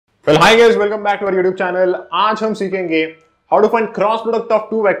Well, hi guys, welcome back to our YouTube channel. आज हम सीखेंगे how to find cross product of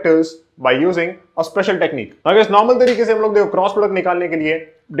two vectors by using a special technique. Now guys, normal तरीके से हम लोग देखो cross product निकालने के लिए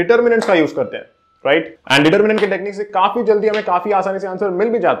डिटर्मिनेंट्स का यूज करते हैं, राइट? एंड डिटर्मिनेंट के टेक्निक से काफी जल्दी हमें काफी आसानी से आंसर मिल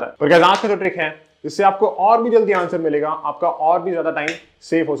भी जाता है। पर गाइस आज का जो ट्रिक है इससे आपको और भी जल्दी आंसर मिलेगा, आपका और भी ज्यादा टाइम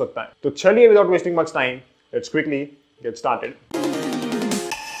सेव हो सकता है। तो चलिए without wasting much time, let's quickly get started.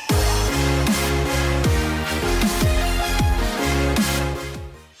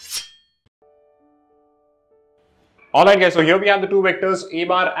 Alright guys, so here we have the two vectors a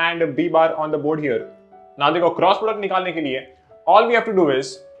bar and b bar on the board here. Now देखो क्रॉस प्रोडक्ट निकालने के लिए all we have to do is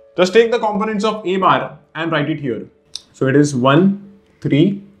just take the components of a bar and write it here. So it is 1, 3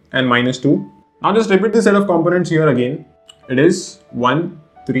 and minus 2. Now just repeat this set of components here again. It is 1,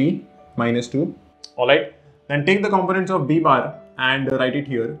 3, minus 2. Alright. Then take the components of b bar and write it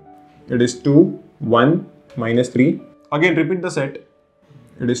here. It is 2, 1, minus 3. Again repeat the set.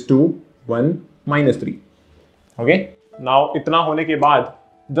 It is 2, 1, minus 3. Okay. Now इतना होने के बाद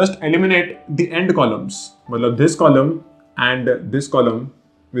just eliminate the end columns. मतलब this column and this column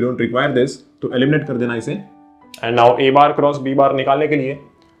we don't require this, तो eliminate कर देना इसे. And now a bar cross b bar निकालने के लिए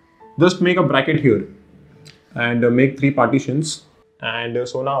just make a bracket here and make 3 partitions. And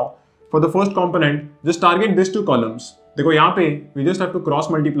so now for the first component just target these 2 columns. देखो यहाँ पे we just have to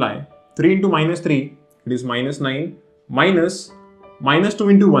cross multiply 3 into minus 3 it is minus 9 minus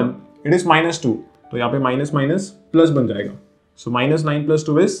 2 into 1 it is minus 2. तो यहाँ पे minus minus plus बन जाएगा. So minus 9 plus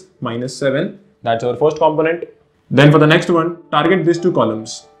 2 is minus 7. That's our first component. Then for the next one target this 2 columns.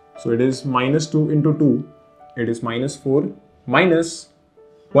 So it is minus 2 into 2 it is minus 4 minus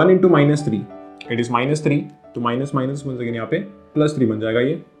 1 into minus 3 it is minus 3. तो minus minus बन जाएगा यहाँ पे plus 3 बन जाएगा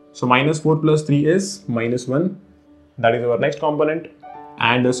ये. So minus 4 plus 3 is minus 1. That is our next component.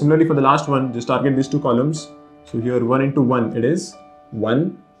 And similarly for the last one just target this 2 columns. So here 1 into 1 it is 1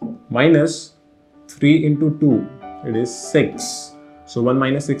 minus 3 into 2 it is 6. So 1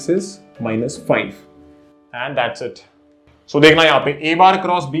 minus 6 is minus 5. And that's it. So देखना यहाँ पे a bar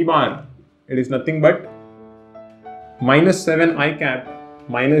cross b bar it is nothing but minus 7 I cap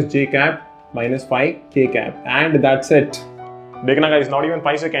minus j cap minus 5 k cap and that's it. देखना guys, not even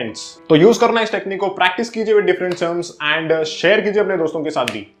 5 seconds. तो use करना इस technique को, practice कीजिए with different terms and share कीजिए अपने दोस्तों के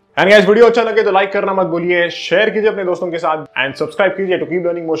साथ भी. एंड गाइस वीडियो अच्छा लगे तो लाइक करना मत भूलिए, शेयर कीजिए अपने दोस्तों के साथ एंड सब्सक्राइब कीजिए to keep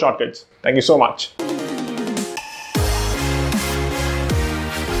learning more shortcuts. Thank you so much.